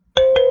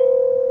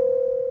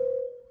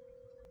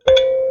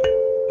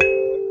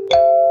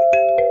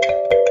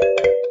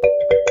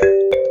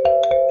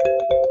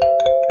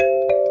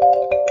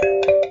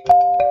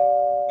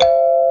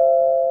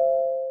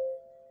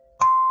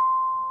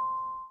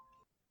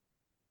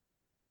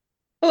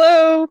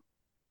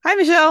Hi,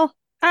 Michelle.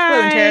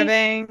 Hello, Hi.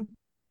 Interrobang.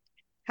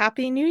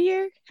 Happy New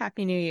Year.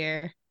 Happy New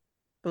Year.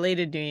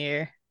 Belated New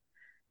Year.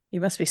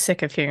 You must be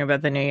sick of hearing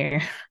about the New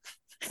Year.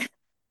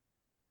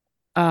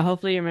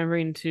 Hopefully you're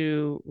remembering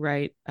to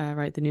write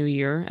the new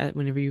year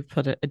whenever you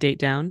put a date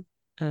down.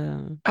 I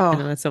know Oh,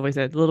 that's always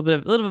a little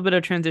bit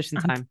of transition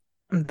I'm, time.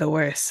 I'm the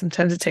worst.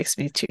 Sometimes it takes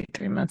me 2,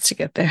 3 months to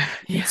get there.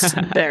 It's Yeah.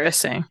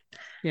 embarrassing.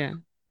 Yeah.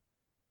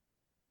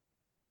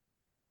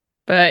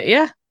 But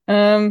yeah,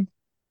 um,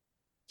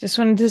 just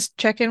wanted to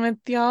check in with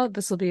y'all.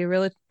 This will be a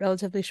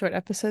relatively short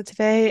episode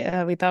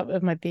today. We thought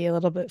it might be a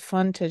little bit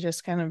fun to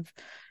just kind of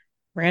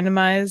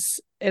randomize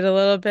it a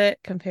little bit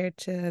compared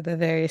to the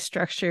very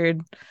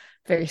structured,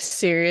 very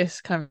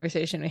serious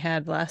conversation we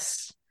had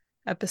last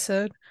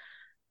episode.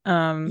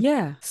 Um,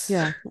 Yeah.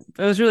 Yeah.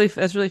 It was really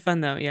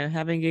fun though. Yeah,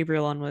 having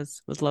Gabriel on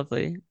was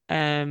lovely.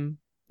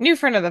 New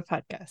friend of the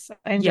podcast.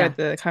 I Yeah. enjoyed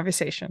the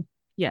conversation.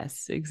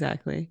 Yes,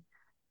 exactly.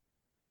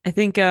 I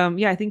think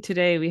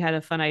today we had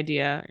a fun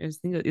idea. I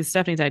think it was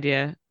Stephanie's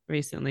idea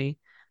recently.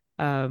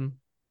 Um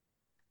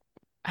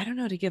I don't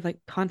know to give like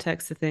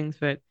context to things,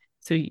 but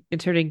so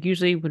interpreting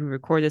usually when we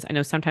record this, I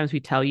know sometimes we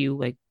tell you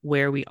like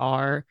where we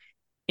are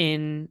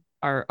in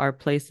our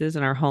places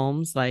and our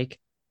homes. Like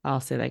I'll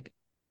say like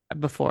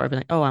before I've been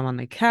like, oh, I'm on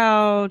the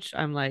couch,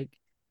 I'm like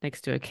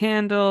next to a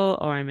candle,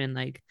 or I'm in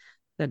like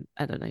the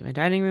I don't know, like my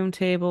dining room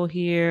table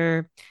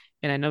here.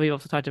 And I know we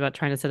also talked about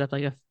trying to set up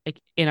like a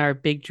like in our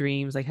big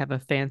dreams, like have a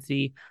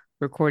fancy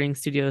recording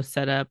studio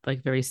set up,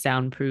 like very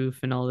soundproof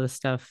and all this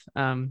stuff.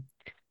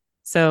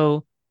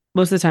 So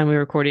most of the time we were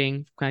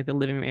recording kind of like the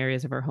living room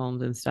areas of our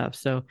homes and stuff.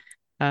 So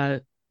uh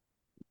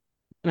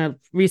in a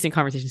recent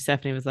conversation,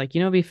 Stephanie was like,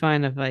 it'd be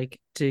fun of like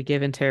to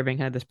give Interrobang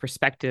kind of this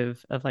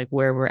perspective of like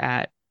where we're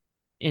at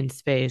in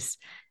space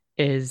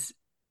is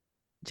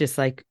just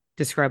like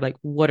describe like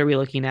what are we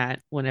looking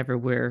at whenever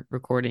we're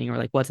recording or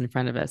like what's in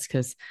front of us.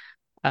 Cause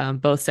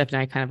both Steph and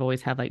I kind of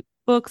always have like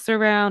books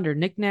around or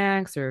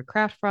knickknacks or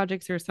craft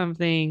projects or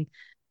something.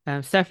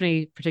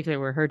 Stephanie,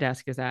 particularly where her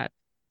desk is at.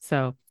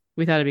 So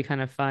we thought it'd be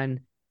kind of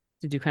fun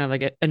to do kind of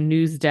like a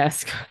news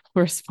desk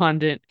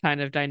correspondent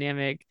kind of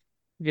dynamic.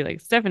 Be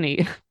like,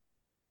 Stephanie,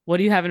 what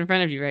do you have in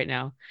front of you right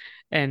now?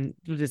 And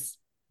we'll just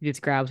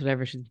grabs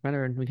whatever she's in front of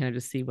her and we kind of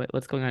just see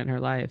what's going on in her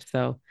life.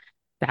 So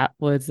that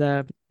was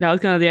kind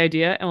of the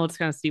idea, and we'll just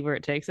kind of see where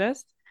it takes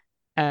us.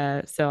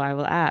 So I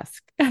will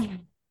ask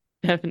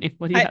Stephanie,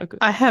 what do you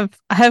I have?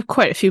 I have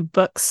quite a few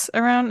books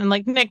around and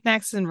like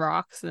knickknacks and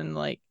rocks and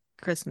like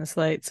Christmas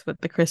lights, but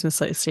the Christmas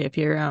lights stay up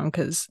year round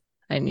because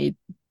I need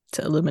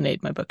to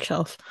illuminate my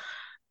bookshelf.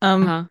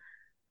 Um, Uh-huh.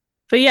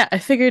 but yeah, I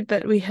figured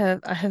that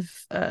I have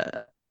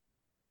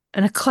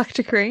an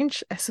eclectic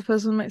range, I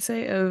suppose one might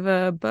say,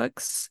 of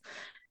books.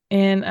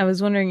 And I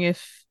was wondering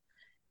if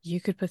you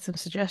could put some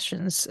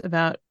suggestions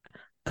about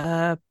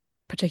a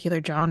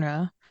particular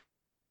genre.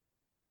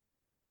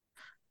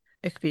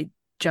 It could be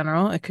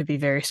general, it could be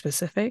very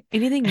specific.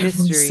 Anything And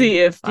we'll mystery? see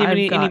if Do you have I've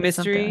any got something like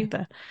mystery?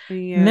 that.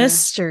 Any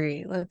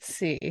Mystery. Let's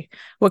see.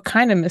 What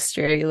kind of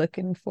mystery are you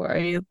looking for? Are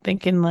you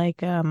thinking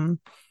like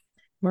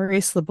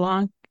Maurice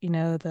LeBlanc,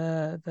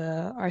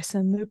 the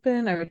Arsène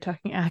Lupin? Are we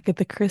talking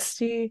Agatha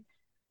Christie?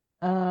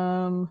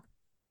 Um,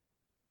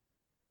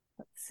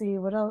 let's see,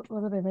 what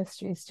other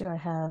mysteries do I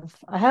have?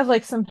 I have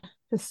like some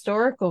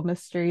historical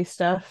mystery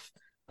stuff,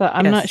 but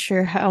I'm not yes.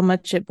 sure how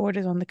much it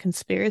borders on the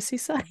conspiracy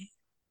side.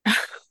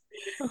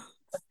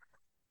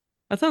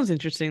 That sounds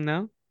interesting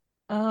though.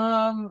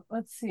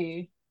 Let's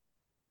see.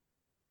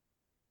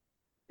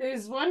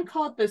 There's one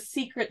called The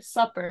Secret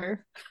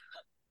Supper.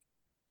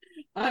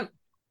 Um,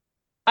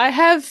 I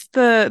have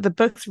the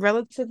books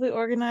relatively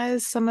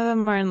organized. Some of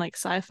them are in like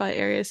sci-fi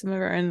areas, some of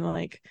them are in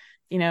like,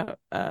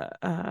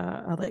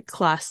 like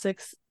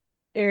classics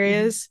Hmm.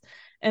 areas.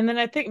 And then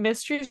I think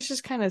mystery is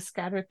just kind of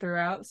scattered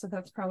throughout, so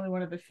that's probably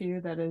one of the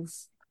few that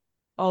is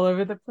all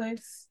over the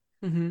place.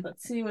 Hmm.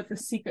 Let's see what the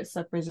secret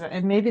suppers are.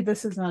 And maybe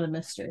this is not a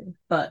mystery,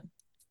 but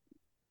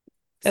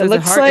it So it's a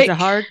looks hard it's a like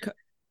hard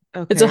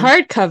it's a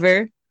okay.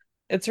 hardcover.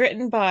 It's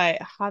written by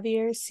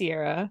Javier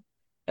Sierra.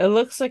 It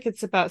looks like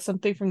it's about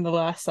something from the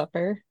Last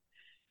Supper.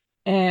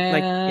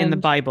 Like in the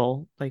And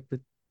Bible, like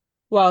with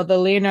well, the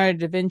Leonardo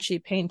da Vinci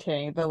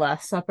painting, The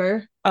Last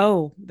Supper.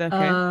 oh,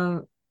 okay.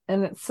 Um,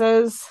 and it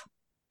says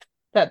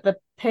that the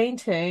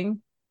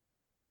painting.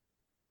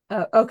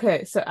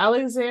 Okay, so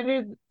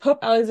Pope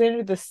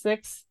Alexander the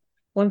Sixth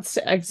wants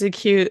to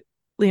execute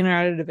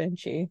Leonardo da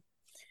Vinci,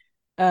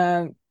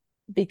 um,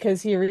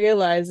 because he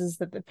realizes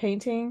that the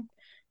painting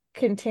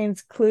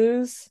contains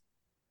clues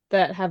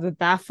that have a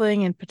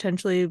baffling and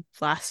potentially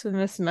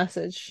blasphemous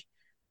message,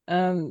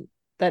 um,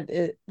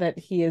 that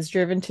he is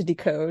driven to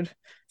decode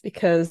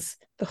because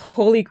the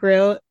Holy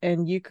Grail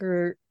and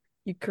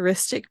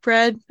Eucharistic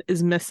bread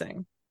is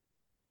missing,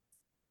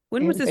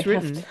 When was and this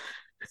written?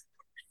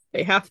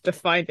 they have to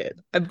find it.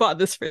 I bought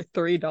this for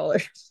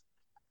 $3.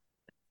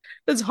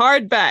 It's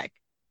hardback,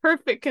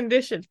 perfect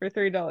condition for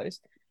 $3.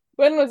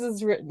 When was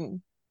this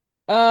written?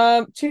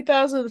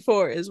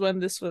 2004 is when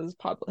this was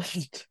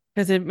published.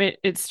 because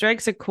it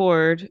strikes a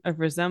chord of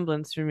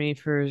resemblance for me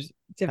for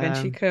Da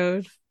Vinci um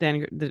Code.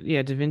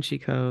 Yeah, Da Vinci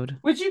Code.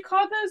 Would you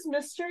call those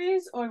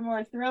mysteries or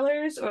more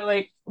thrillers, or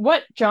like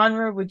what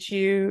genre would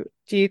you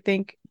do you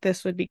think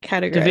this would be Da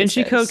categorized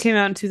Vinci Code as? came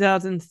out in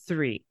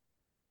 2003.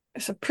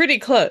 So pretty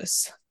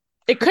close.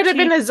 It could have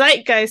been Pretty a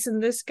zeitgeist,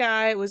 and this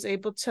guy was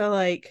able to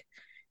like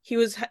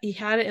he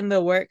had it in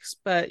the works,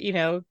 but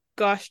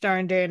gosh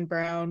darn Dan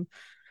Brown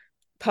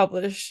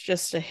published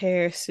just a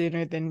hair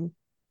sooner than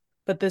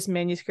but this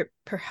manuscript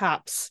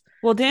perhaps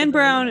well. could Dan have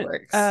been in the Brown,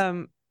 works.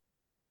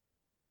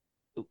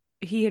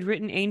 he had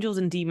written Angels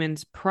and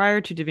Demons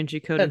prior to Da Vinci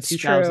Code in That's true.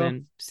 2000.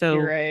 You're So,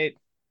 right. You're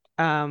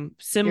right.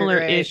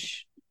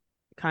 similar-ish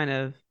kind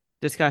of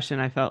discussion,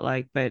 I felt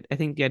like, but I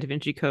think, yeah, Da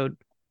Vinci Code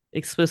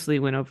explicitly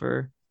went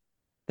over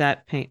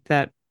that piece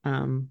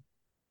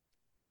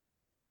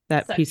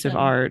of Section.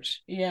 art.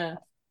 Yeah.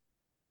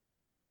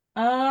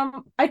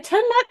 I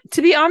tend not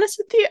to be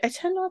honest with you, I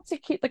tend not to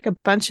keep like a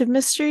bunch of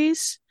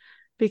mysteries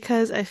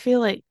because I feel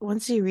like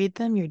once you read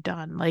them, you're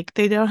done. Like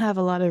they don't have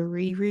a lot of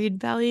reread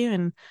value,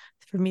 and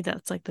for me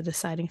that's like the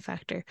deciding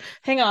factor.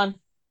 Hang on.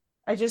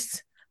 I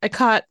just I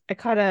caught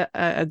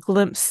a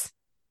glimpse.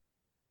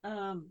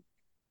 Um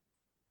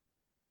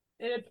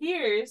it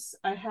appears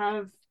I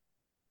have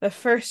the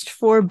first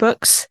four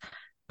books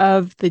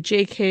of the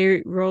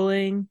J.K.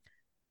 Rowling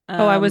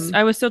Oh, I was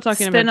still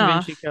talking about Da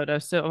Vinci spin-off.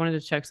 Code. I wanted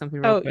to check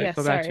something real Oh, quick. yeah,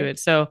 Go back to sorry. it.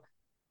 So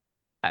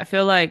I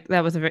feel like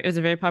it was a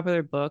very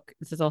popular book.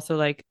 This is also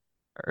like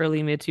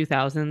early mid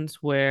 2000s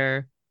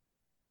where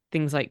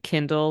things like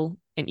Kindle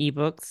and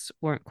ebooks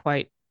weren't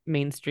quite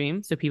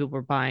mainstream, so people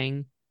were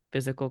buying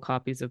physical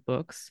copies of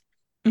books,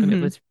 and it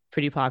Hmm. was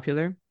pretty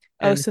popular.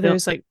 Oh, And the so film,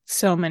 there's like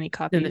so many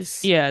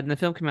copies. yeah, and the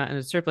film came out in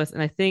a surplus.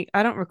 And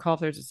I don't recall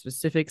if there's a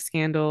specific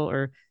scandal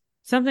or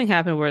something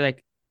happened where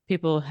like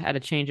people had a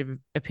change of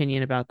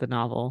opinion about the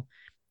novel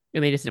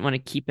and they just didn't want to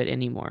keep it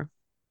anymore.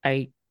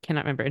 I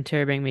cannot remember.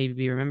 Interrobang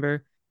maybe you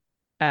remember.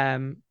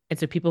 And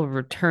so people were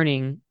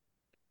returning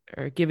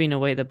or giving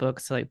away the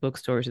books to like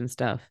bookstores and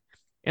stuff.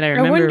 And I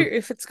I wonder remember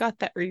if it's got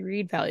that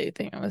reread value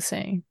thing I was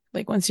saying.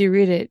 Like once you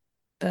read it,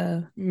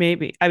 the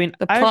maybe, I mean,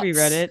 the I reread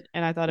plots. it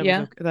and I thought it was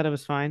Yeah. okay. I thought it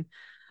was fine.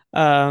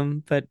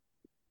 But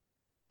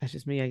that's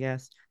just me, I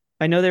guess.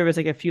 I know there was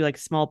like a few like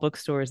small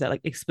bookstores that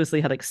like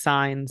explicitly had like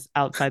signs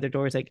outside their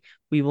doors like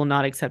we will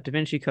not accept Da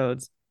Vinci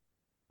codes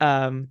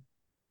um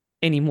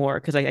anymore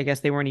because I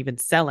guess they weren't even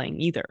selling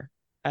either.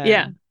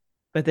 Yeah.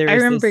 But there I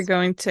was remember this,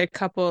 going to a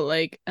couple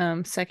like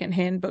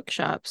secondhand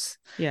bookshops,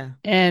 yeah.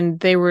 and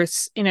they were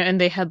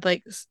and they had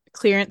like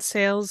clearance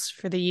sales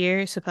for the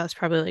year, so that's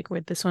probably like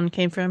where this one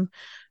came from.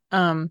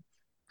 Um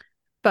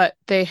but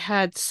they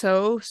had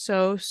so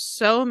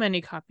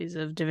many copies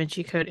of Da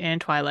Vinci Code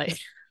and Twilight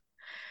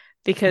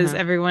because Uh-huh.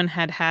 everyone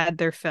had had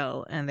their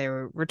fill and they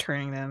were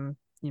returning them,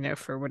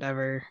 for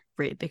whatever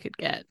rate they could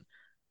get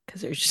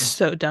because they're just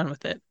so done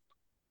with it.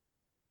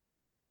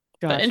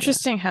 But Gotcha.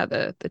 interesting how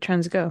the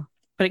trends go.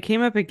 But it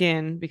came up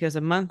again because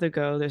a month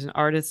ago there's an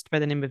artist by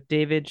the name of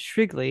David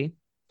Shrigley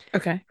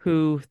Okay.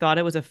 who thought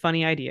it was a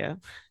funny idea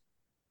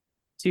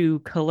to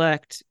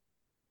collect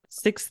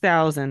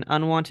 6,000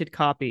 unwanted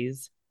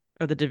copies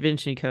of the Da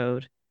Vinci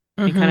Code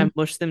and kind Mm-hmm. of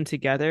mush them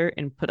together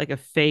and put like a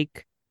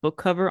fake book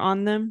cover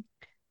on them.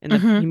 And he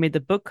Mm-hmm. made the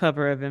book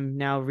cover of him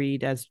now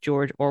read as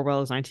George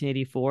Orwell's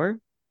 1984.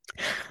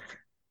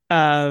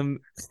 Um,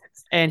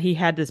 and he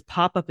had this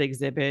pop up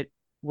exhibit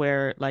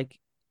where like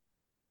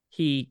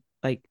he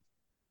like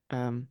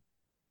um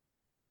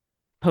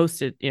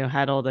posted,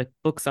 had all the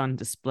books on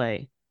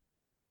display.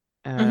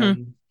 Mm-hmm.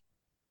 Um,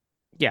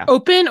 yeah,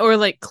 Open or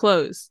like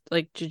closed,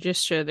 like to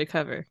just show the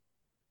cover.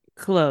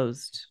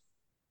 closed.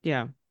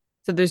 Yeah.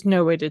 So there's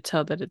no way to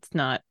tell that it's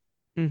not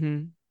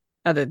Mm-hmm.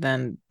 other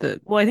than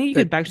the Well, I think you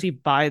the could actually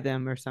buy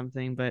them or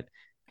something, but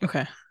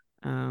okay.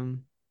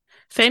 um,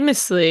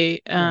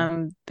 Famously,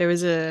 yeah. there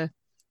was a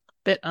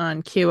bit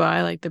on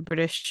QI, like the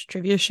British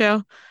trivia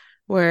show,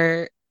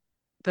 where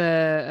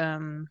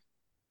the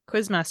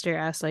quizmaster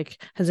asked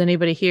like, "Has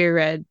anybody here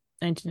read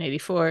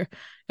 1984?"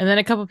 And then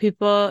a couple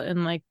people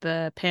in like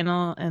the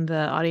panel and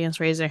the audience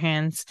raised their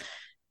hands,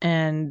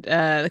 and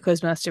the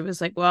quizmaster was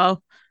like,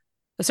 "Well,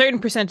 a certain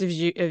percentage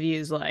of you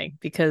is lying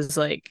because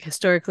like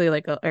historically,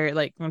 like or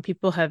like when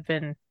people have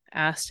been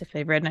asked if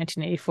they've read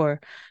 1984,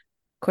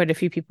 quite a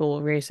few people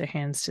will raise their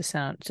hands to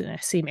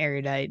seem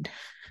erudite,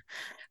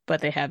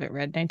 but they haven't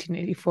read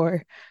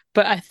 1984.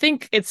 But I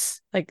think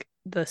it's like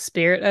the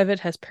spirit of it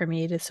has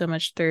permeated so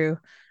much through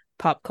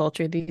pop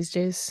culture these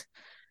days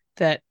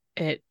that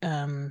It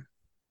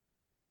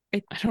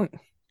I don't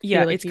yeah,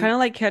 feel like it's you kind of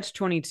like Catch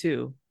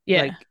 22.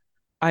 yeah. Like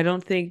I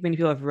don't think many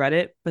people have read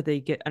it, but they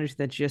get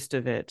understand the gist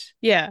of it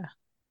Yeah.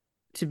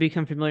 to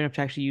become familiar enough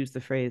to actually use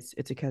the phrase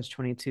 "it's a Catch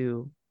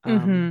 22."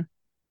 Mm-hmm.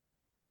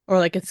 Or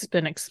like it's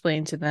been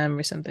explained to them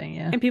or something,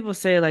 yeah. And people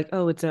say like,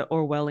 "Oh, it's an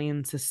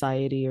Orwellian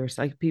society," or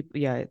like people.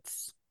 Yeah,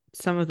 it's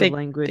some of the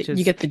language You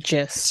is get the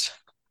gist.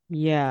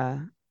 yeah.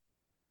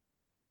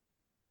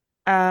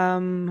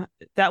 Um,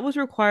 that was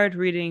required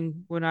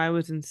reading when I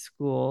was in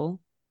school.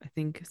 I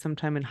think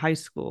sometime in high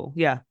school.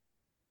 Yeah,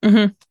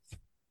 Mm-hmm.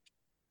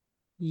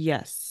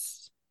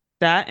 Yes.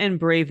 That and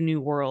Brave New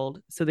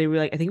World. So they were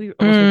like, I think we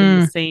almost within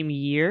the Mm, same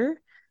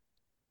year.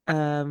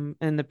 And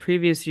the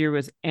previous year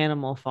was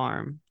Animal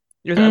Farm.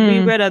 We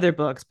mm, read other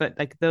books, but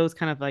like those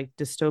kind of like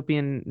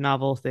dystopian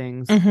novel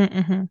things mm-hmm,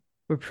 mm-hmm.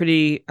 were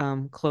pretty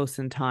close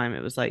in time.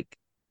 It was like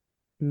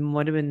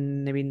would have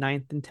been maybe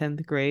ninth and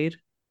 10th grade.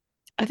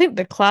 I think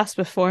the class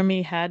before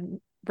me had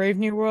Brave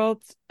New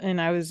World, and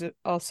I was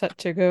all set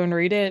to go and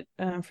read it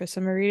for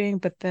summer reading,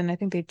 but then I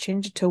think they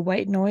changed it to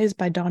White Noise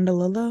by Don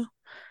DeLillo.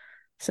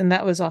 So and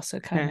that was also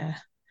kind Okay.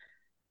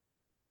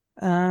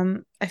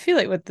 of I feel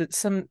like with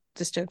some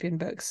dystopian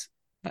books,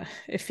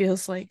 it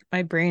feels like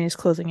my brain is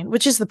closing in,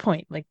 which is the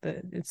point. Like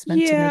it's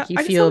meant to Yeah, make you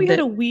I just thought feel we had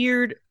that a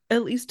weird,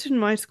 at least in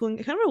my schooling,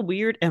 kind of a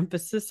weird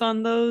emphasis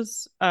on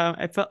those.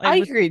 I felt I I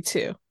was agree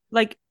too.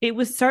 like it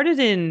was started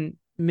in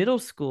middle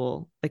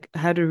school, like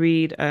how to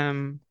read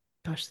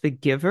gosh, The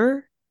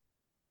Giver.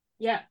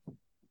 Yeah.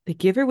 The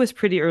Giver was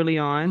pretty early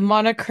on.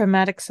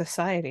 Monochromatic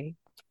society.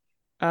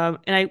 And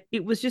I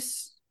it was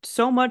just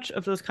so much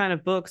of those kind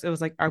of books. It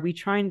was like, are we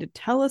trying to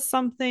tell us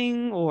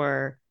something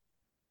or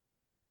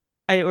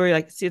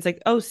like see it's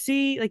like, oh,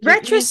 see, like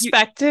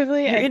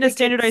Retrospectively, you're I in a think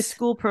standardized it's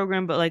school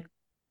program, but like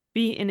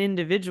be an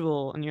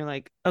individual and you're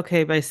like,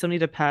 okay, but I still need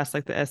to pass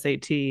like the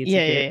SAT to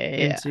yeah, get yeah, yeah,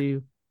 yeah.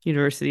 into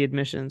university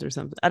admissions or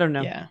something. I don't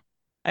know. Yeah.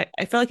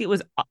 I felt like it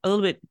was a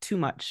little bit too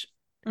much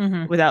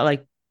Mm-hmm. without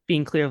like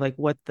being clear of like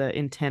what the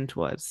intent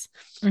was.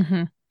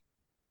 Mm-hmm.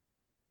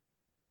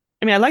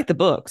 I mean, I liked the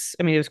books.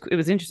 I mean, it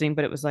was interesting,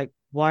 but it was like,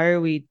 why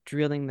are we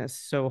drilling this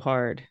so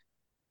hard?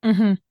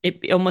 Mm-hmm.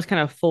 It almost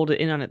kind of folded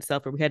in on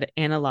itself where we had to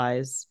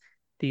analyze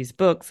these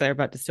books that are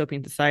about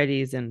dystopian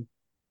societies and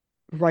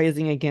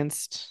rising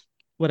against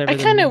I whatever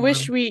the kind of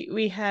wish norm.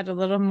 we had a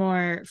little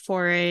more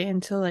foray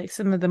into like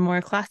some of the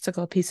more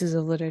classical pieces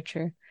of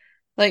literature.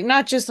 Like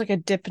not just like a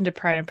dip into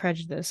Pride and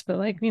Prejudice, but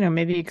like,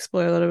 maybe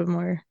explore a little bit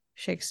more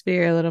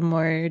Shakespeare, a little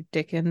more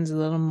Dickens, a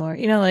little more,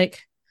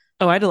 like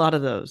Oh, I had a lot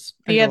of those.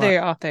 I the did a lot.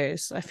 other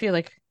authors. I feel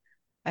like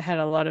I had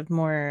a lot of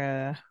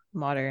more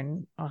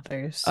modern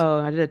authors. Oh,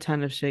 I did a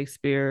ton of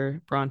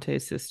Shakespeare, Bronte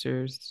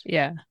sisters,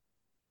 Yeah.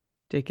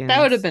 That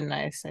would have Dickens, been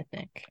nice, I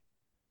think.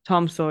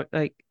 Tom Sawyer,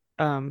 like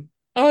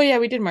Oh yeah,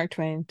 we did Mark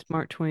Twain.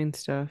 Mark Twain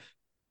stuff.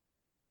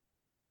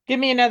 Give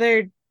me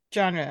another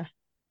genre.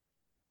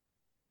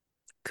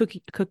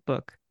 Cookie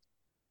cookbook.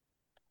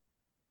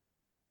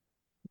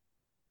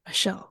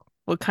 Michelle,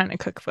 what kind of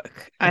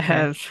cookbook? I Okay.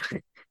 have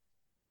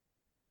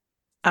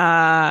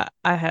I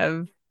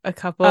have a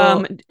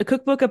couple. A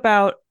cookbook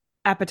about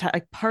appetite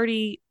like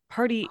party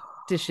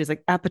dishes,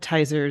 like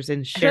appetizers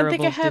and I don't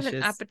think I shareable have an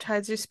dishes.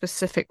 appetizer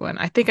specific one.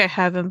 I think I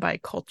have them by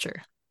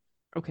culture.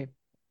 Okay.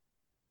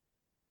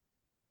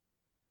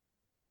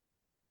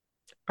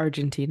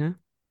 Argentina.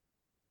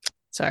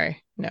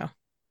 Sorry, no.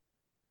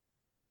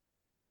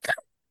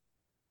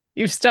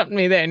 You've stumped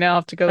me there. Now I'll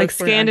have to go Like look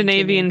for an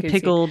Argentinian Scandinavian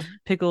cuisine.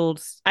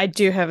 pickled. I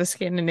do have a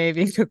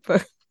Scandinavian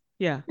cookbook.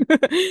 Yeah.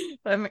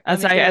 Let me go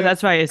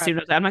That's why I grab assumed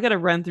it. I'm not gonna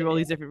run through Yeah, all yeah.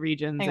 these different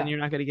regions Hang and on. you're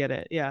not gonna get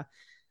it. Yeah.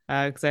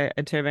 Because I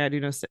tell you, I do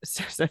know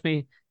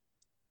Stephanie.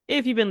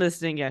 If you've been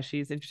listening, yeah,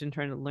 she's interested in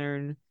trying to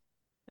learn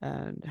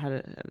how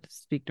to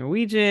speak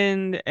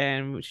Norwegian,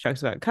 and she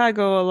talks about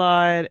Kago a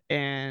lot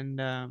and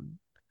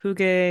Huge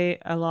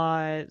a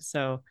lot.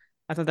 So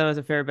I thought that was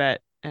a fair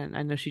bet, and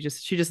I know she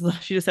just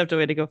stepped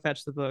away to go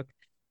fetch the book.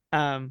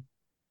 Um,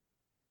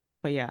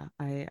 but yeah,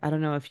 I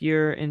don't know if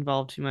you're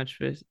involved too much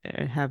with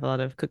have a lot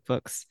of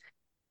cookbooks.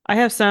 I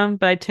have some,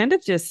 but I tend to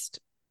just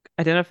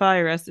identify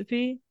a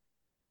recipe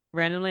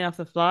randomly off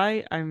the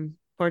fly. I'm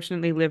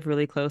fortunately live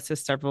really close to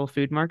several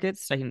food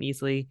markets, so I can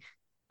easily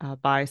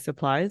buy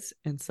supplies,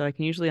 and so I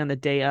can usually on the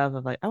day of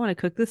like I want to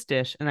cook this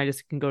dish, and I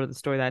just can go to the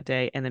store that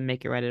day and then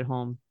make it right at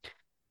home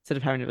instead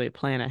of having to really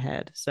plan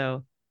ahead.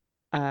 So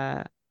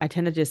I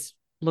tend to just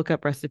look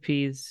up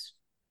recipes,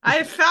 which I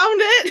is found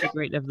it.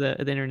 great of the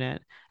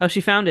internet. Oh,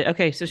 she found it.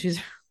 Okay, so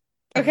she's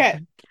Okay.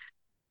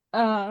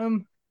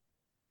 Um,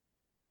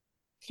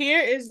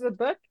 Here is the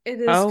book. It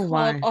is oh called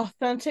my,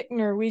 Authentic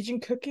Norwegian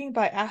Cooking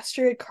by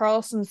Astrid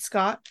Carlson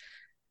Scott.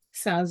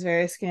 Sounds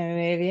very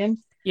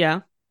Scandinavian.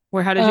 yeah.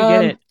 Where? How did you get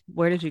Um, it?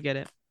 Where did you get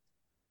it?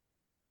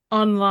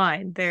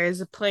 Online, there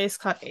is a place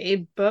called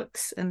Abe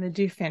Books, and they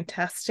do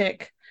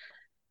fantastic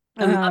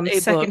I love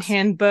A-books,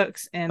 secondhand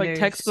books, and like they're so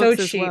textbooks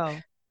as cheap.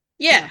 well.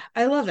 Yeah, Yeah.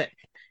 I love it.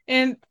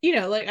 And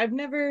like I've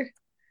never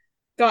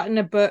gotten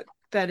a book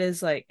that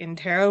is like in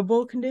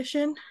terrible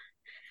condition.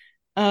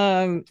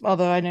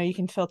 Although I know you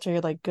can filter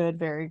like good,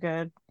 very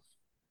good,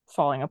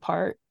 falling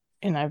apart,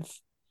 and I've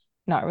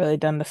not really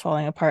done the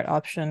falling apart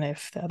option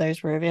if the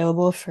others were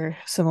available for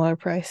similar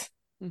price.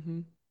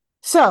 Mm-hmm.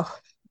 So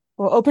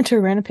we'll open to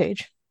a random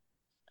page.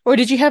 Or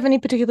did you have any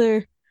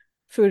particular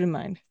food in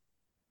mind?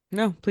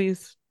 No,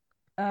 please.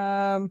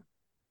 Um,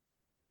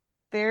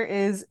 there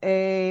is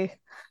a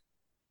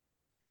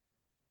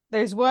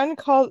there's one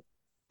called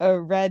A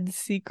Red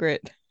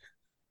Secret,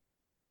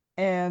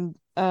 and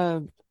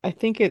I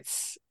think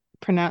it's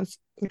pronounced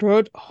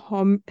Rot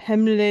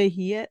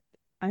Hemlehiet.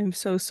 I'm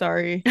so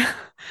sorry,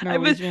 I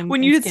was Norwegian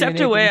when you and had stepped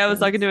away, Scandinavian I was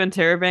talking friends. to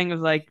Interrobang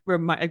of like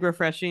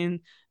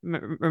refreshing,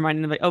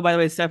 reminding them like, oh, by the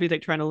way, Steffi's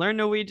like trying to learn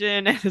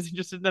Norwegian and is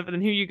interested in that. But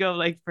then here you go,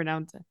 like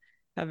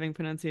having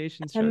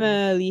pronunciation struggles.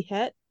 Emma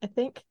Lihet, I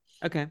think.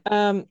 Okay,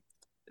 Um,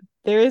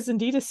 there is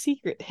indeed a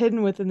secret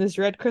hidden within this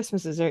red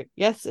Christmas dessert.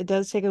 Yes, it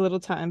does take a little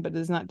time, but it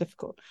is not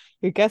difficult.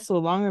 Your guests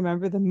will long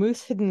remember the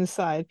mousse hidden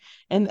inside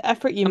and the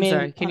effort you I'm made.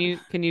 sorry. Can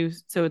you?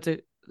 So it's a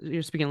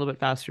you're speaking a little bit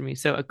fast for me.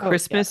 So a Oh,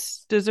 Christmas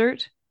yes.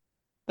 dessert,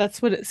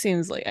 That's what it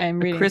seems like.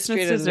 I'm a reading Christmas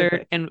straight out of the dessert,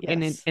 book. and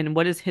Yes. and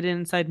what is hidden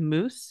inside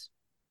mousse?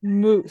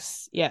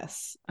 Mousse,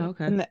 yes.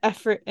 Okay, And the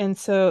effort, and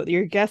so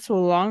your guests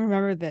will long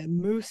remember the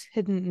moose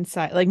hidden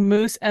inside, like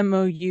moose,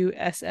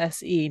 Mousse,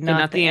 okay, not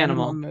not the the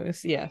animal animal.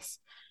 moose. Yes.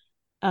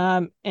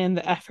 And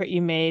the effort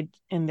you made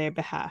in their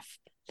behalf.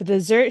 The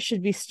dessert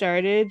should be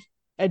started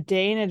a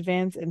day in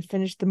advance and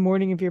finished the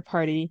morning of your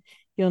party.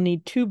 You'll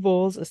need two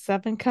bowls, a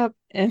 7 cup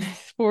and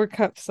 4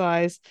 cup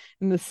size,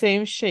 in the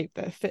same shape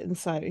that fit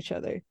inside each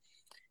other.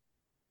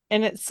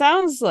 And it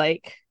sounds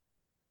like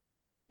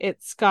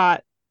it's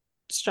got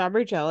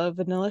strawberry jello,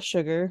 vanilla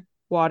sugar,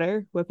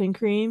 water, whipping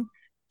cream,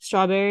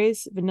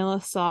 strawberries,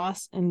 vanilla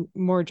sauce, and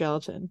more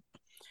gelatin.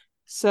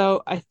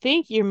 So I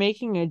think you're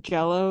making a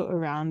jello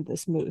around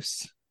this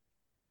mousse,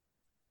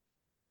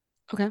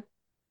 Okay,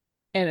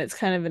 and it's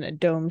kind of in a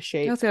dome yeah,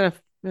 shape. it's got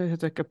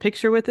it's like a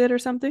picture with it or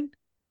something.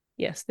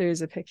 Yes, there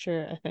is a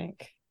picture, I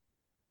think.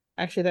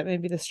 Actually, that may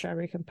be the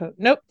strawberry compote.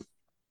 Nope,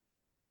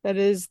 that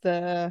is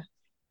the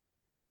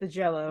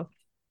jello.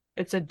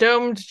 It's a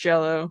domed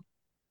jello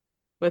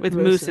with With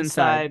mousse mousse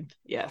inside. inside.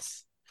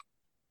 Yes.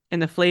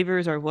 And the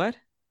flavors are what?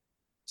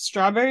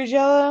 Strawberry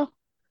jello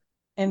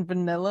and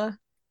vanilla.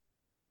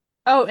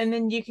 Oh, and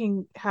then you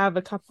can have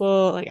a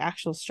couple like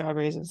actual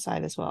strawberries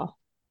inside as well.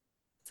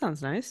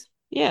 Sounds nice.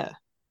 Yeah,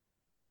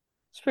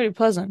 it's pretty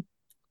pleasant.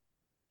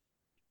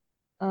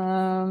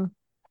 Um,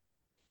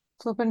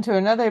 Flipping to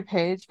another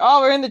page.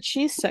 Oh, we're in the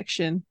cheese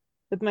section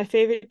with my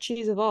favorite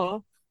cheese of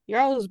all,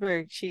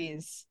 Jarlsberg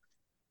cheese.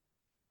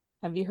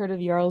 Have you heard of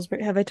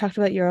Jarlsberg? Have I talked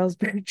about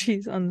Jarlsberg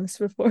cheese on this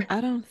before?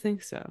 I don't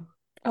think so.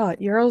 Oh,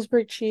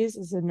 Jarlsberg cheese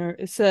is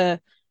it's a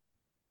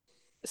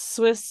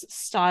Swiss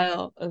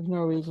style of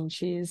Norwegian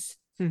cheese.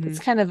 It's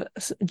Hmm. kind of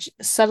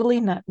subtly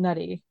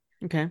nutty,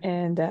 Okay.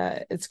 and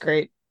it's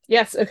great.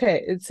 Yes,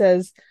 okay. It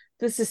says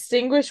this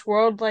distinguished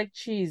world-like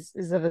cheese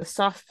is of a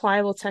soft,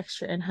 pliable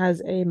texture and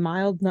has a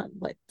mild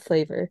nut-like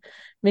flavor,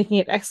 making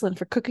it excellent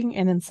for cooking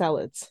and in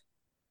salads.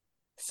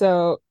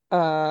 So,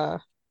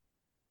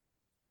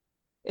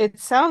 it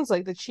sounds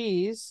like the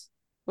cheese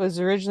was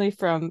originally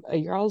from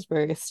a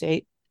Jarlsberg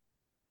estate,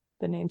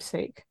 the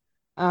namesake,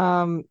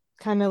 kind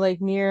of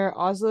like near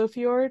Oslo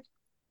Fjord.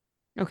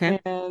 Okay.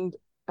 And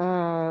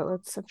I'm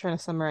trying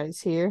to summarize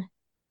here.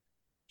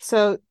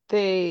 So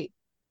they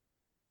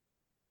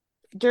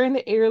during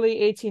the early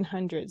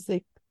 1800s,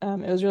 it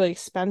was really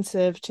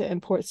expensive to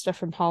import stuff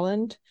from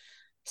Holland.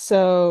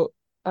 So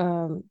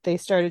they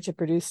started to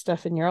produce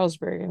stuff in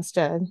Jarlsberg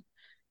instead.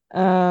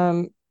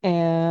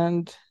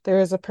 And there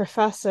is a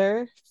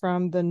professor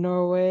from the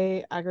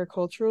Norway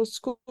Agricultural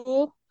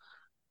School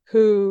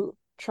who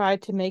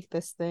tried to make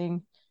this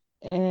thing,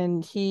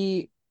 and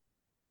he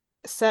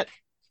set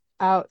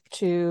out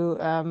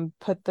to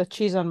put the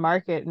cheese on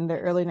market in the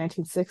early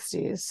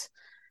 1960s.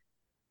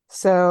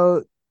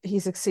 So he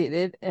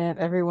succeeded, and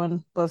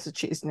everyone loves the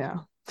cheese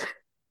now.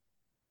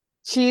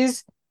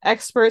 Cheese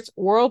experts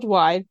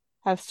worldwide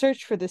have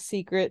searched for the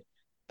secret,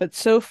 but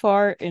so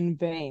far in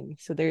vain.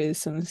 So there is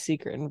some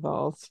secret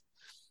involved.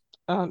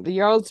 The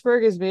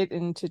Jarlsberg is made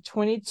into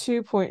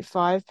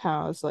 22.5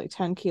 pounds, like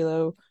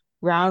 10-kilo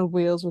round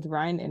wheels with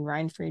rind and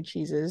rind-free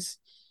cheeses.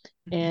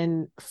 Mhm.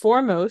 And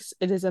foremost,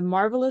 it is a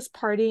marvelous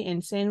party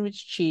and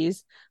sandwich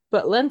cheese,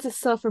 but lends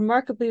itself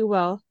remarkably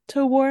well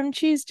to warm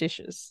cheese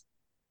dishes.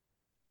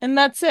 And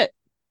that's it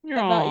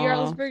about Aw,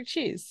 Jarlsberg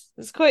cheese.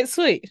 It's quite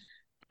sweet.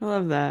 I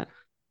love that.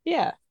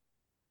 Yeah.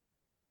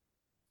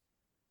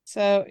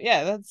 So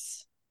yeah,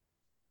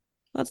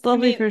 That's I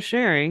lovely mean, for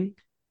sharing,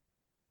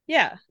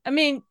 yeah. I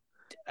mean,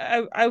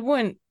 I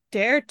wouldn't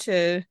dare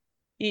to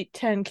eat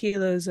 10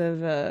 kilos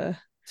of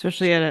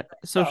especially cheese at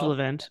a social myself.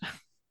 event.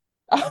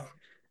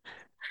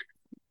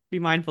 Be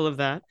mindful of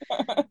that.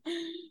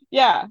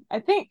 Yeah, I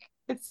think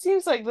it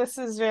seems like this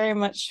is very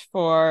much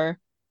for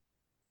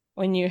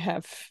when you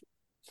have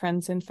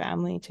friends and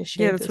family to Yeah,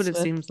 share that's what this it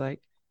with, seems like.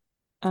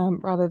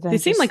 rather They than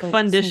seem just like like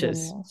fun single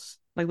dishes, meals.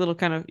 like little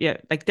kind of yeah,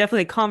 like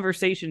definitely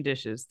conversation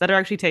dishes that are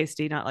actually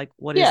tasty, not like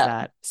what is Yeah,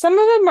 that? some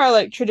of them are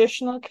like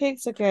traditional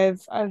cakes. Like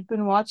I've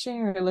been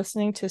watching or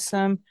listening to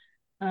some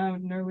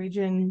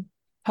Norwegian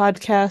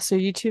podcasts or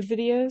YouTube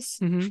videos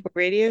Hmm. or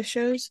radio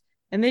shows,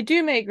 and they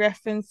do make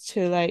reference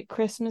to like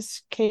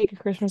Christmas cake or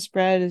Christmas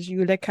bread as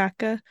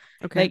julekake,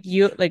 Okay,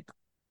 like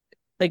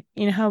like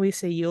you know how we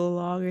say Yule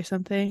log or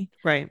something,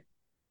 right.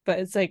 but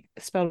it's like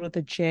spelled with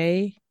a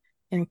J,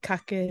 and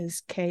kake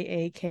is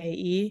Kake,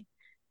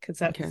 because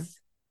Okay, that's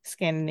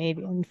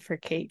Scandinavian for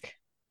cake.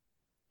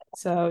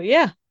 So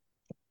yeah,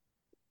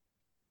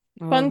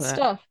 I love fun that.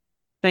 stuff.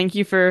 Thank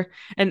you for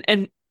and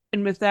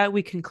And with that,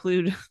 we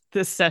conclude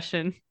this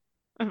session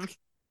of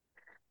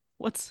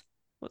what's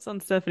what's on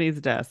Stephanie's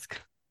desk.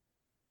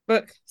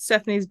 Book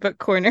Stephanie's book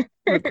corner.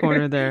 Book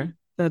corner there.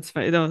 That's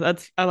fine. No,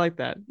 that's I like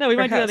that. No, we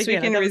might do that Perhaps we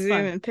again. can That was resume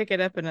fun. and pick it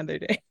up another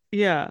day.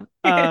 Yeah.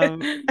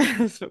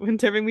 So when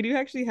we do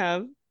actually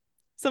have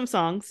some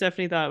songs.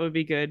 Stephanie thought it would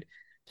be good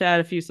to add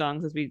a few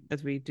songs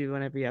as we do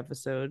on every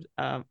episode.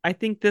 I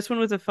think this one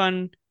was a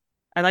fun.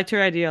 I liked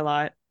her idea a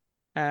lot.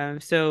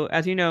 So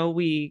as you know,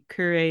 we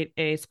curate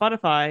a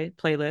Spotify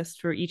playlist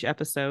for each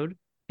episode,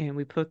 and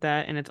we put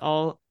that, and it's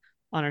all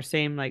on our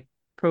same like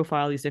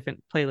profile, these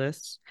different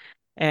playlists.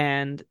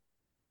 And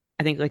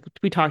I think like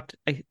we talked,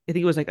 I think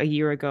it was like a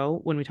year ago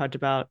when we talked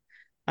about,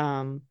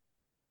 um,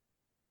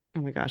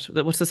 oh my gosh,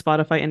 what's the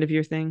Spotify end of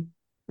year thing?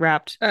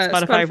 Wrapped, Spotify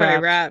Spotify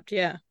Wrapped. Wrapped,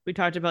 yeah. We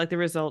talked about like the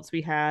results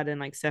we had, and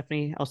like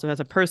Stephanie also has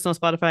a personal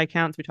Spotify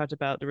account, so we talked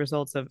about the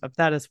results of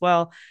that as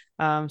well.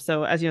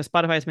 So as you know,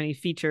 Spotify has many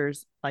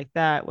features like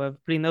that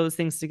with putting those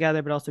things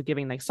together, but also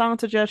giving like song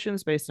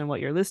suggestions based on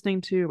what you're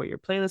listening to, what your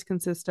playlist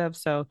consists of.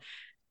 So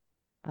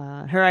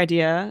her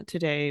idea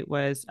today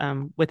was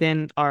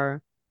within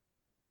our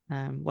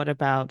what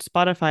about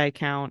Spotify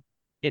account,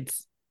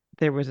 it's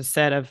there was a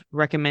set of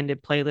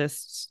recommended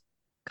playlists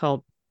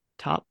called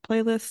top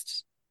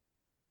playlists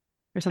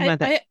or something I, like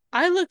that.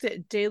 I I looked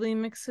at daily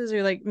mixes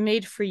or like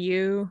made for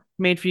you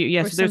Made for you.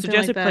 Yeah, or so there's something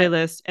like suggested that.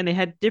 playlists,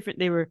 and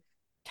they were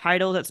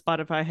titles that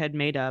Spotify had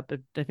made up of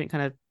different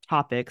kind of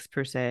topics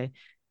per se.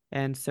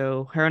 And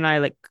so her and I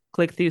like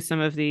clicked through some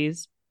of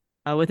these.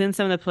 Within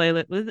some of the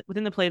playlist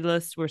within the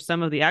playlist were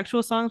some of the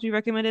actual songs we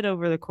recommended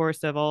over the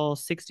course of all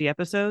 60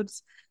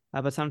 episodes.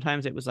 But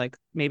sometimes it was like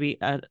maybe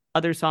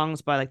other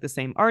songs by like the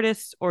same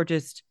artist or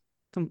just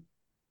some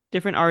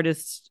different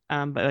artists,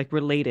 but like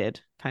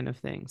related kind of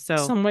thing. So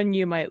Someone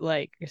you might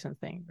like or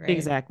something, right?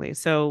 exactly.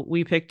 So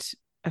we picked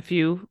a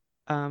few.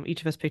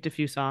 Each of us picked a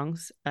few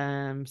songs.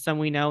 Some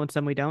we know and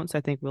some we don't. So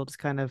I think we'll just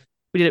kind of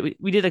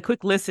we did a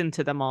quick listen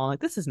to them all. Like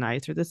this is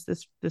nice or this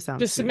sounds Just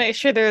to sweet. make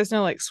sure there's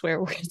no like swear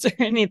words or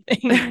anything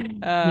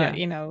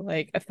Yeah.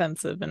 like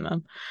offensive in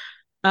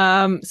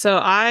them. So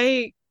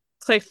I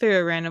clicked through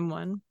a random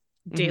one,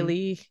 Mm-hmm.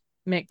 daily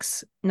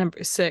mix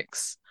number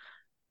 6.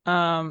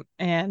 And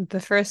the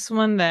first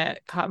one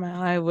that caught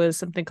my eye was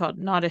something called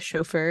Not a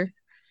Chauffeur.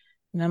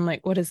 And I'm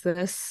like, what is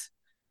this?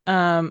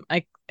 And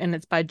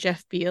it's by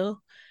Jeff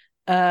Beal.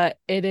 It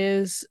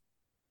is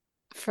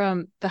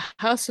from the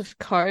House of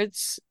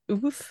Cards,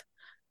 oof.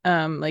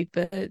 Like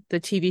the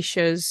TV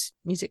show's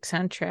music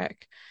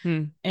soundtrack.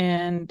 Hmm.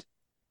 And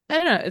I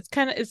don't know, it's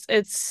kind of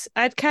it's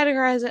I'd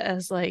categorize it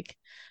as like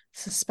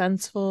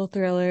suspenseful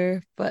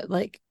thriller, but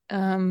like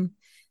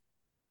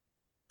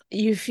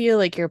you feel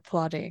like you're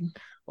plotting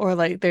or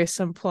like there's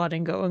some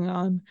plotting going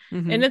on.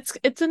 Mm-hmm. And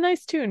it's a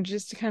nice tune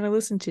just to kind of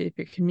listen to if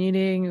you're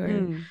commuting or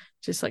Hmm.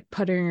 just like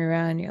puttering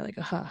around, you're like,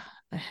 aha,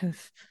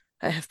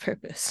 I have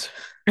purpose.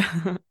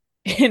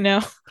 you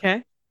know?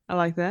 Okay. I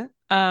like that.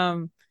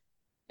 Um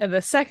And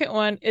the second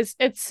one is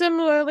it's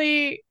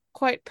similarly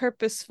quite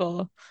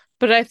purposeful,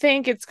 but I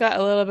think it's got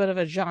a little bit of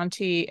a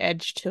jaunty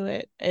edge to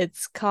it.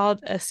 It's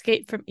called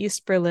Escape from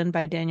East Berlin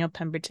by Daniel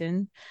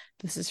Pemberton.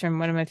 This is from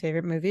one of my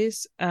favorite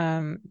movies,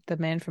 The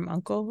Man from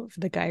U.N.C.L.E.,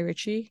 the Guy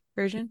Ritchie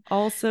version.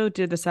 Also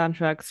did the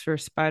soundtracks for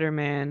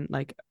Spider-Man,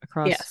 like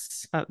across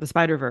Yes. the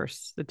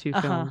Spider-Verse, the two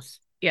Uh-huh. films.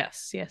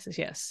 Yes, yes, yes,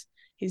 yes.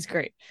 He's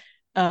great.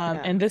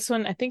 Yeah. And this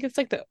one, I think it's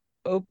like the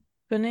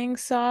opening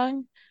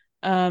song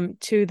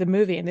to the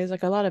movie, and there's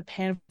like a lot of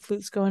pan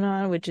flutes going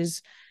on, which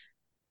is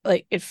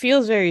like it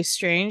feels very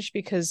strange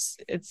because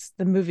it's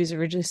the movie's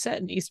originally set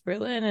in East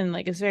Berlin and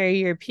like it's very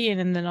European,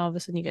 and then all of a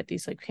sudden you get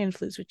these like pan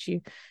flutes which you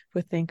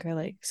would think are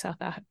like South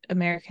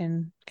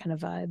American kind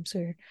of vibes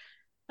or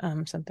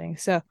something.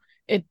 So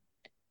it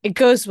it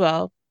goes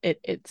well.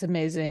 It's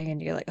amazing, and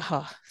you're like,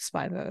 oh,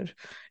 spy mode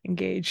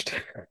engaged.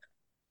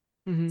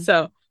 Mm-hmm.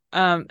 So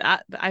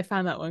I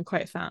found that one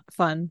quite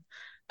fun.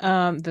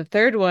 The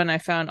third one I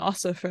found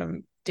also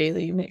from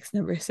Daily Mix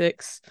number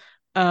 6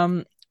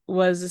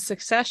 was a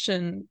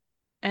Succession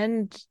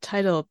end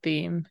title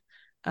theme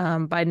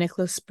by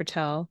Nicholas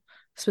Britell,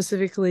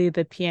 specifically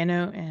the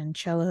piano and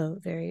cello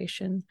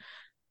variation.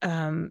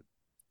 Um,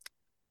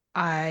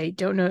 I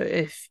don't know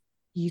if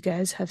you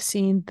guys have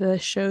seen the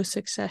show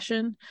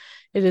Succession.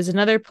 It is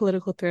another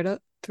political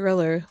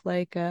thriller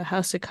like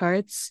House of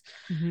Cards.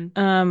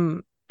 Mm-hmm.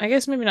 I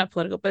guess maybe not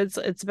political, but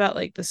it's about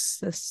like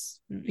this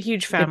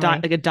huge Like family.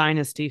 like a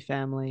dynasty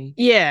family.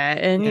 Yeah,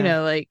 and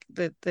Yeah. like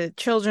the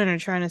children are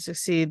trying to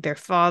succeed their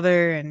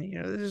father, and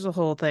there's a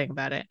whole thing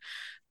about it.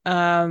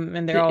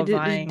 And they're all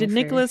vying Did for.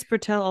 Nicholas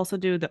Bertel also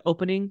do the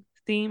opening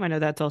theme? I know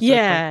that's also quite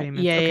Yeah,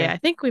 famous. yeah, yeah. Okay. I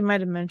think we might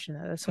have mentioned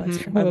that. That's why it's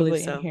Mm-hmm. I believe probably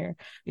in so. here.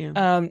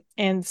 Yeah.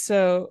 And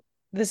so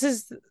this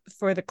is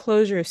for the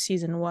closure of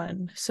season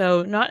 1.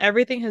 So not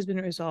everything has been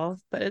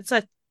resolved, but it's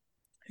a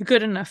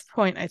good enough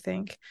point, I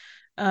think.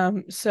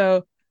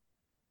 So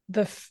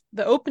the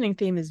opening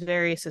theme is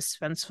very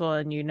suspenseful,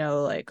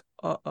 and like,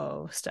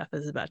 uh-oh, stuff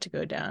is about to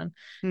go down.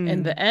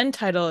 And the Hmm. end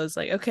title is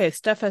like, okay,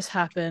 stuff has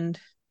happened.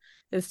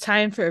 it's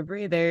time for a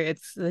breather.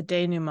 It's the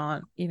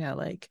denouement,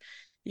 like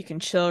you can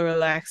chill,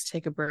 relax,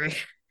 take a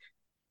break,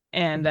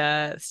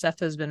 and stuff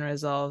has been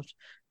resolved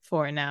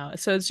for now.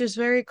 So it's just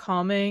very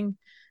calming,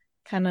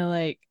 kind of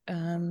like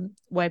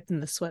wiping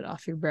the sweat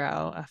off your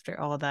brow after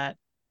all that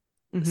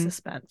Mm-hmm.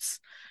 suspense.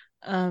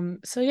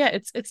 So yeah,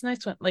 it's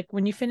nice one. Like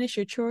when you finish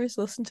your chores,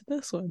 listen to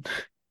this one.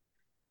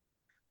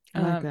 I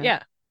like that.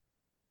 Yeah,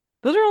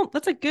 Those are all,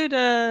 that's a good it's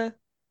a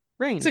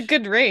range.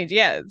 good range.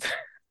 Yeah,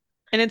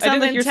 And it I sounds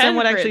didn't like you're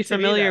somewhat intend for actually it to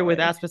be familiar that with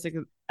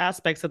way.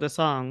 aspects of the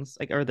songs,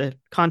 like or the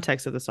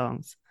context of the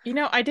songs.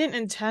 I didn't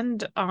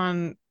intend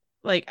on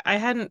like I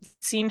hadn't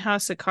seen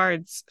House of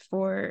Cards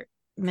for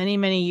many,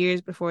 many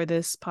years before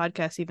this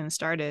podcast even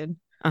started.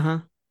 Uh-huh.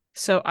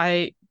 So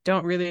I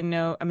don't really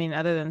know. I mean,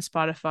 other than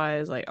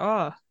Spotify is like,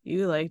 oh,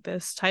 you like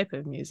this type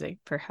of music,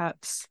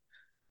 perhaps.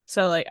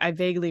 So like I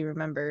vaguely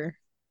remember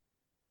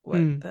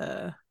what Hmm.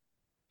 the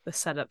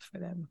setup for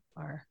them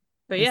are.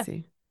 But I yeah.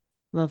 see.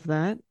 Love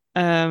that.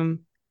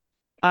 Um,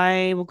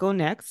 I will go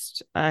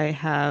next. I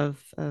have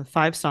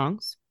 5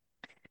 songs.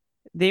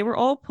 They were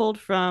all pulled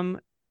from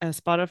a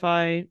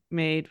Spotify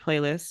made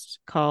playlist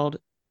called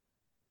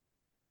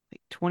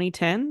like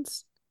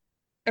 2010s.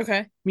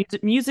 Okay.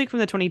 Music from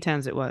the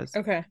 2010s it was.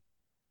 Okay.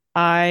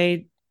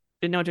 I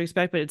didn't know what to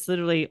expect, but it's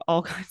literally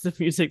all kinds of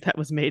music that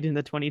was made in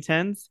the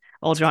 2010s,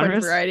 all It's quite a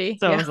genres. variety.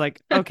 So I Yeah. was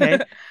like, okay.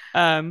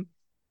 Um,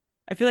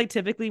 I feel like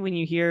typically when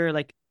you hear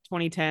like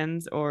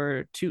 2010s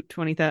or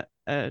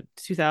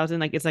 2000,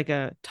 like it's like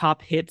a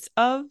top hits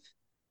of,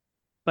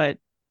 but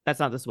that's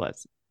not this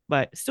was.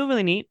 But still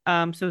really neat.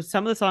 So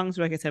some of the songs,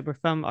 like I said, were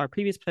from our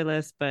previous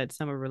playlist, but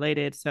some are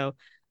related. So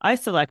I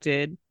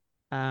selected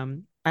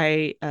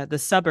I The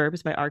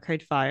Suburbs by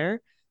Arcade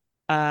Fire.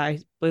 I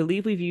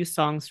believe we've used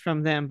songs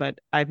from them, but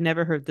I've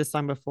never heard this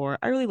song before.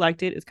 I really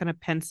liked it. It's kind of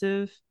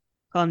pensive,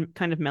 kind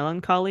of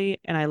melancholy,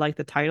 and I like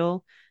the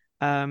title.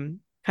 Kind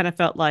of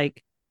felt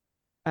like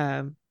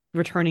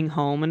returning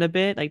home in a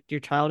bit, like your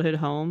childhood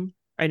home.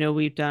 I know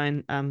we've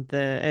done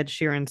the Ed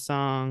Sheeran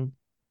song.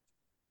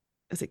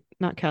 Is it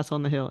not Castle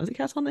on the Hill? Is it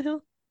Castle on the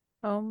Hill?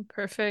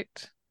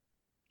 Perfect.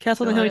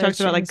 Castle on the Still Hill. an He Ed talks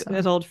about Sheeran like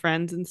his song. old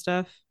friends and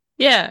stuff.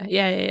 Yeah,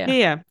 yeah, yeah, Yeah, yeah.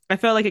 yeah. I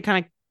felt like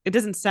it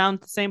doesn't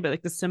sound the same, but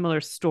like the similar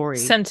story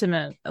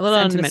Sentiment. A little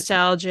sentiment.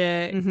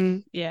 nostalgic. Mm-hmm.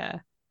 Yeah.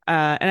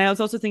 And I was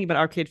also thinking about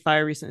Arcade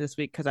Fire recently this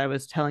week because I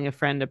was telling a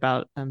friend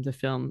about the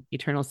film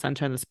Eternal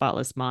Sunshine of the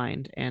Spotless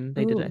Mind, and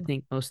they did I Ooh,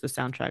 think most of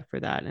the soundtrack for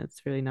that, and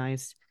it's really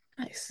nice.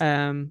 nice.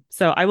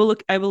 So I will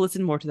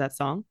listen more to that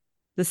song.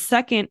 The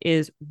second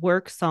is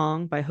Work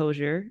Song by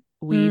Hosier.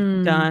 We've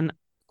Mm. done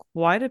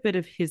quite a bit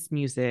of his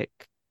music.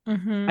 I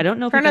Mm-hmm. don't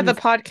know if For we've done another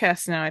this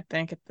podcast now, I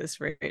think, at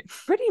this rate.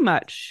 pretty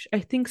much. I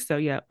think so,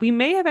 yeah. We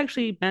may have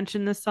actually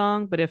mentioned this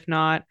song, but if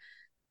not,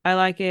 I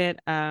like it.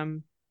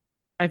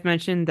 I've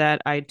mentioned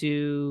that I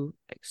do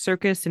like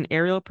circus and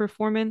aerial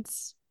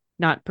performance,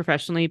 not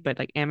professionally, but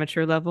like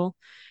amateur level.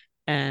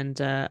 And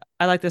I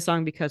like this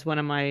song because one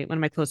of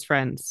my close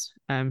friends,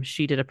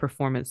 she did a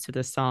performance to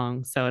this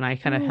song. So and I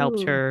kind of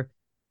helped Ooh. her.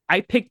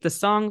 I picked the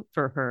song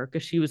for her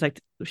because she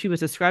was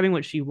describing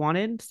what she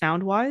wanted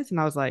sound wise, and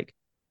I was like,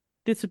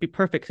 this would be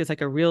perfect. 'Cause it's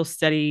like a real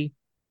steady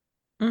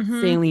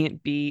Mm-hmm.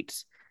 salient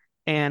beat.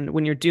 And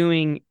when you're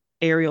doing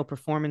aerial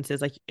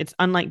performances, like it's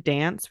unlike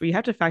dance where you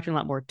have to factor in a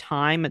lot more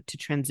time to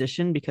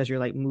transition because you're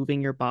like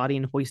moving your body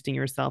and hoisting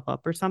yourself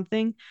up or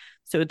something.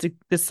 So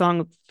this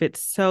song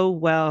fits so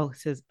well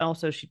because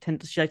also she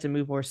likes to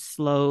move more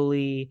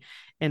slowly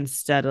and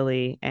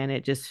steadily, and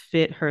it just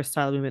fit her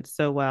style of movement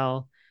so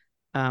well,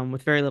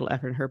 with very little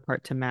effort on her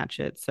part to match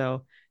it.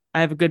 So I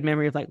have a good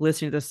memory of like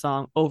listening to this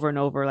song over and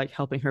over, like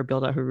helping her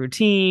build out her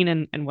routine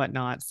and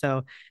whatnot.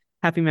 So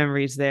happy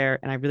memories there.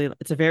 And I really,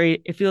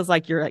 it feels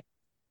like you're like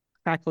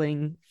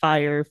crackling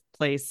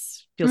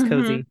fireplace, feels Mm-hmm.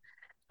 cozy.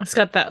 It's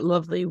got that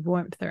lovely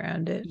warmth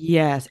around it.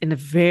 Yes, and a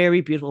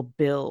very beautiful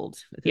build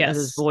as his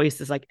Yes.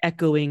 voice is like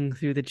echoing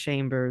through the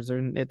chambers,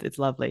 and it's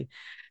lovely.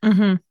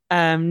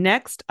 Mm-hmm.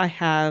 Next, I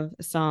have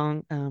a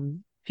song,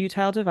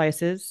 "Futile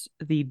Devices,"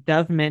 the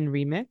Dove Men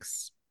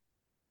remix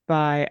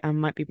by I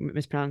might be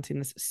mispronouncing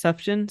this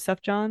Sufjan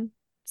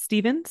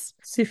Stevens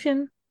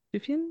Sufyan?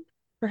 Sufjan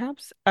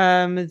perhaps.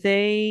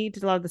 They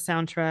did a lot of the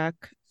soundtrack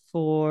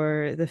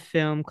for the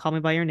film Call Me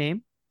by Your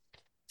Name.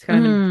 It's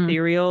kind of an Mm.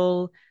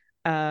 ethereal,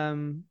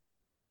 um,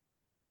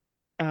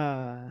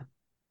 uh,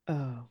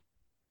 oh,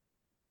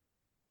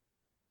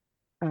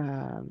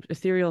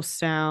 ethereal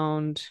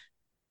sound.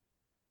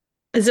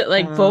 Is it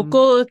like Um,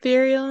 vocal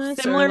etherealness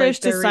or Similar-ish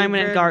like the to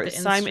reverb, the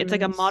Simon. It's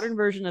like a instruments? modern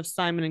version of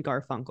Simon and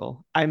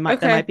Garfunkel. That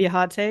Okay. might be a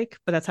hot take,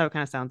 but that's how it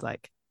kind of sounds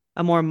like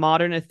a more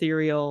modern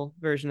ethereal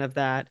version of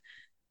that.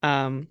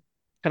 Um,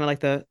 Kind of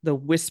like the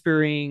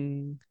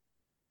whispering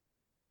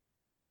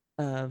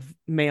of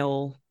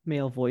male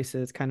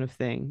voices kind of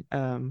thing.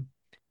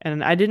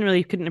 And I didn't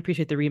really couldn't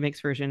appreciate the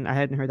remix version. I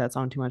hadn't heard that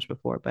song too much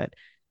before, but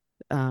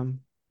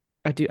um,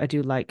 I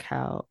do like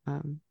how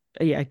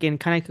yeah, again,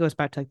 kind of goes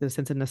back to like the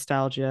sense of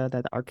nostalgia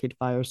that the Arcade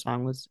Fire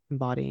song was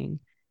embodying.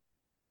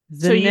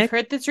 The So you've next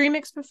heard this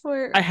remix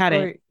before I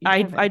hadn't. or you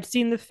haven't? I'd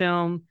seen the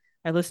film.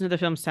 I listened to the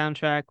film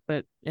soundtrack,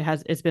 but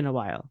it's been a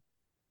while.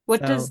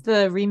 What does So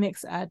the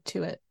remix add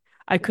to it?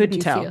 I What do couldn't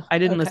you feel? tell. I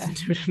didn't Okay. listen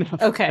to it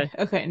enough, Okay. but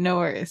Okay. No I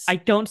worries.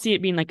 don't see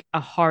it being like a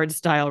hard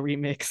style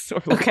remix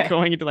or like Okay.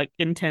 going into like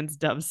intense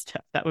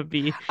dubstep. That would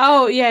be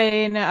Oh, yeah,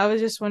 yeah, yeah, no, I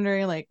was just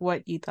wondering like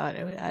what you thought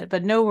it would add,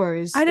 but no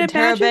worries. I'd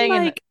imagine Interrobang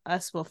and like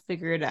us will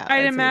figure it out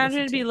I'd as we imagine listen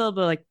it'd to be a it. little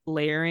bit like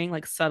layering,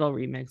 like subtle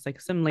remix,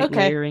 like some like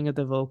Okay. layering of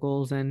the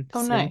vocals and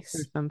Oh, synths or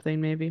nice. something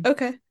maybe.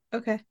 Okay.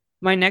 Okay.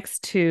 My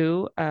next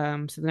two,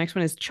 so the next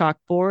one is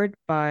Chalkboard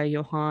by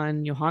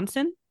Johan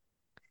Johansson,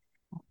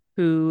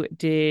 who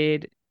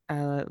did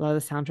a lot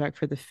of the soundtrack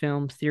for the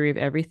film Theory of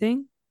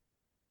Everything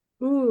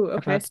Ooh, about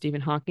okay.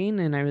 Stephen Hawking,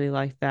 and I really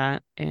like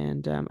that.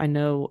 And I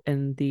know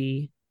in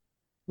the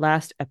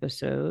last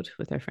episode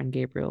with our friend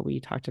Gabriel, we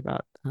talked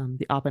about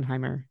the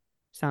Oppenheimer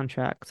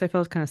soundtrack, so I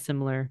felt kind of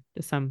similar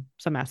to some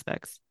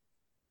aspects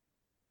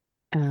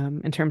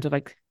in terms of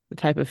like the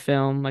type of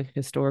film, like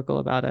historical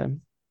about a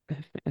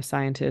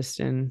scientist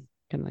in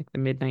kind of like the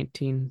mid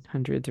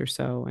 1900s or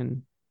so,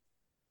 and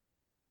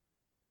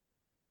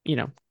you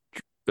know,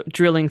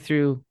 drilling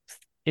through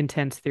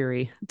intense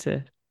theory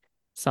to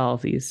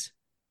solve these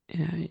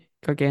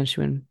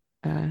gargantuan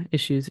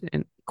issues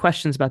and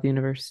questions about the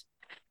universe.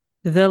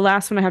 The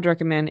last one I have to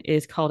recommend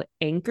is called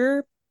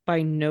Anchor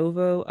by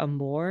Novo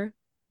Amor.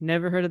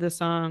 Never heard of this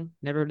song,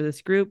 never heard of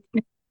this group,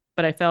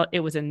 but I felt it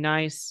was a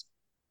nice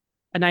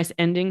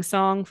ending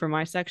song for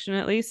my section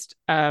at least.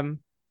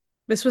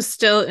 This was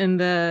still in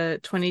the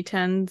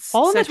 2010s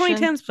All in the section.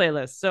 2010s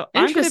playlist. So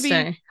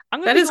Interesting. I'm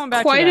gonna That be is going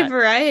back to quite a that.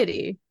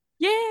 variety.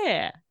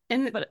 Yeah.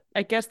 And But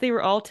I guess they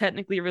were all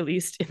technically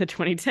released in the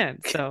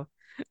 2010s. So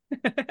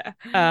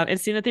and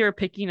seeing that they were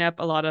picking up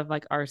a lot of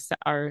like our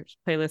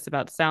playlists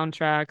about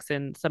soundtracks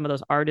and some of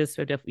those artists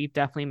we've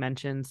definitely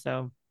mentioned.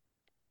 So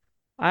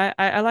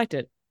I liked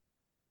it.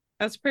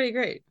 that's pretty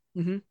great.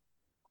 Hmm.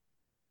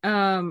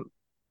 Um,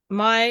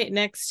 my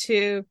next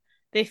two,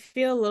 they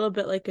feel a little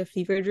bit like a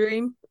fever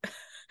dream,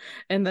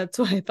 and that's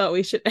why I thought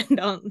we should end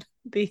on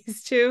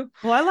these two.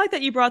 Well, I like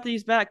that you brought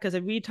these back because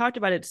we talked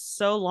about it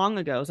so long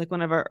ago. It's like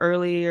one of our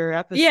earlier Yeah,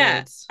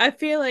 episodes. I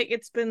feel like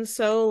it's been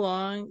so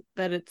long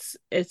that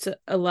it's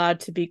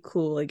allowed to be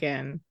cool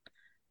again,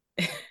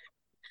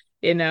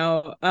 you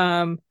know.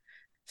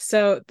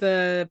 So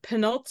the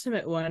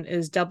penultimate one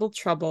is Double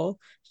Trouble,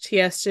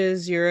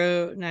 Tiesta's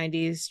Euro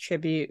 90s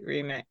tribute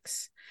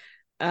remix.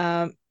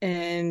 And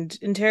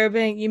in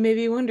Terabang, you may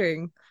be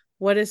wondering,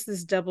 what is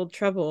this Double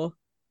Trouble?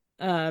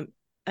 Um,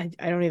 I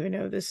don't even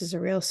know if this is a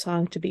real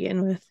song to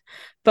begin with,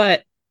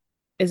 but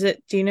is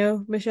it? Do you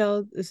know,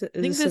 Michelle? Is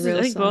this a I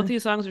real think both song?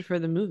 these songs are for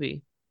the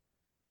movie.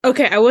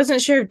 Okay, I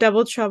wasn't sure if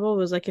Double Trouble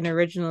was like an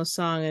original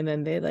song and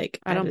then they like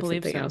I don't added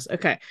believe something so. else.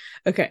 Okay.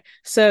 Okay.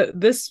 So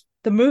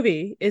the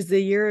movie is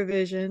the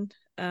Eurovision.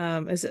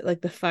 Is it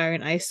like the Fire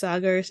and Ice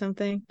Saga or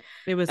something?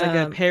 It was like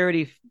a Um,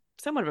 parody,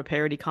 somewhat of a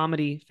parody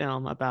comedy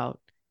film about,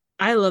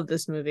 I love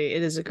this movie.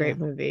 It is a yeah, great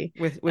movie.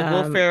 with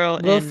Will Ferrell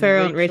Will and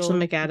Ferrell and Rachel Rachel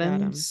McAdams.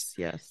 McAdams.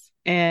 Yes.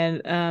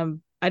 And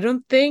I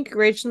don't think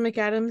Rachel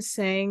McAdams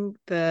sang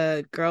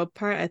the girl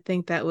part. I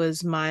think that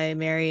was My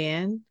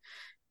Marianne.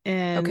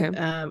 And Okay.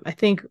 I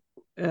think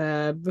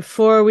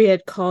before we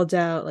had called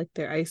out like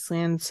their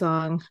Iceland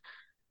song,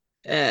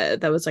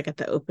 that was like at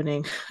the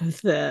opening of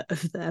the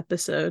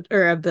episode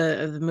or of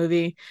the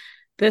movie.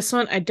 This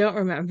one I don't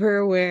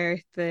remember where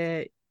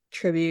the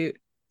tribute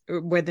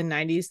or where the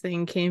 90s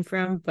thing came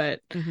from, but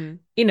Mm-hmm.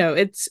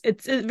 it's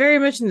very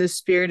much in the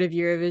spirit of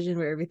Eurovision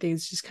where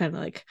everything's just kind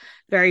of like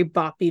very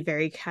boppy,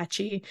 very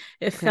catchy.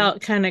 It Okay.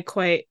 felt kind of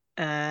quite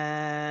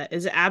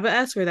is it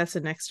ABBA-esque or that's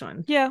the next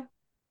one? Yeah.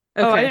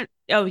 Oh, I Okay. didn't.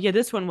 Oh, yeah.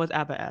 This one was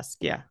ABBA-esque.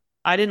 Yeah.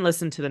 I didn't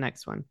listen to the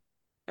next one.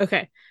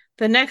 Okay.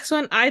 The next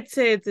one, I'd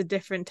say it's a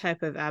different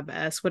type of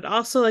ABBA-esque, but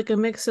also like a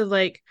mix of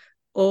like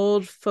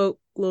old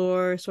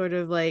folklore, sort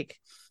of like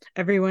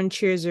everyone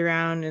cheers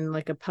around in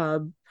like a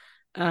pub,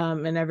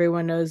 and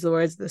everyone knows the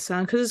words of the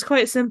song because it's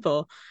quite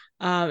simple.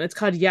 It's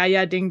called Yeah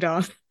Yeah Ding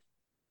Dong.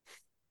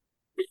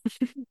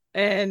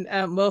 And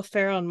Will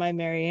Ferrell and My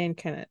Marianne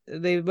kind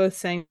of they both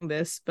sang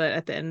this, but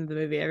at the end of the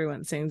movie,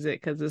 everyone sings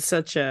it because it's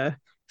such a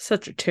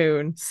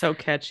tune. So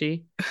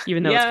catchy,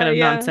 even though it's Yeah, kind of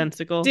yeah,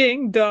 nonsensical.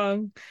 ding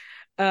dong.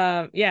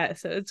 Yeah,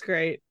 so it's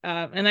great.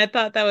 And I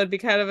thought that would be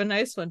kind of a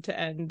nice one to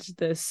end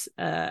this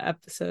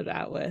episode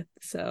out with.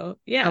 So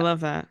I yeah.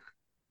 love that.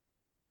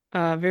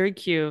 Very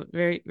cute.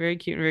 Very, very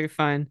cute and very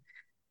fun.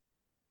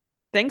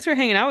 Thanks for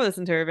hanging out with us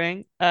in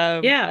Turbang.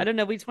 I Yeah. don't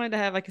know. We just wanted to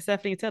have, like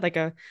Stephanie said, like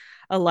a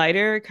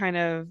lighter, kind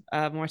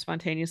of more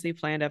spontaneously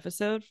planned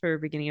episode for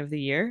beginning of the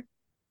year.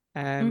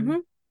 Um, Mm-hmm.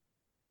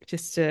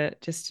 just to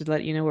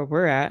let you know where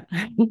we're at.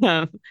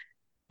 Um,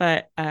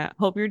 but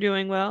hope you're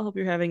doing well. Hope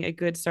you're having a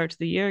good start to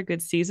the year, a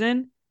good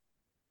season.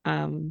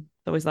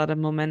 Always a lot of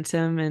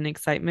momentum and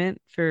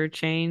excitement for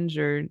change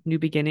or new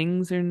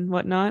beginnings and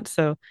whatnot.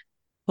 So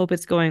hope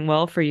it's going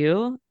well for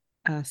you,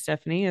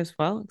 Stephanie, as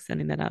well.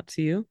 Extending that out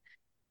to you.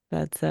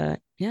 But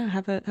yeah,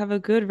 have a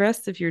good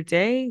rest of your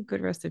day,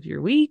 good rest of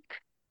your week,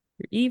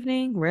 your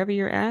evening, wherever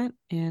you're at,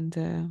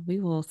 and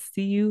we will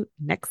see you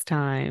next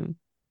time.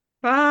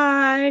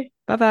 Bye.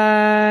 Bye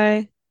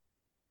bye.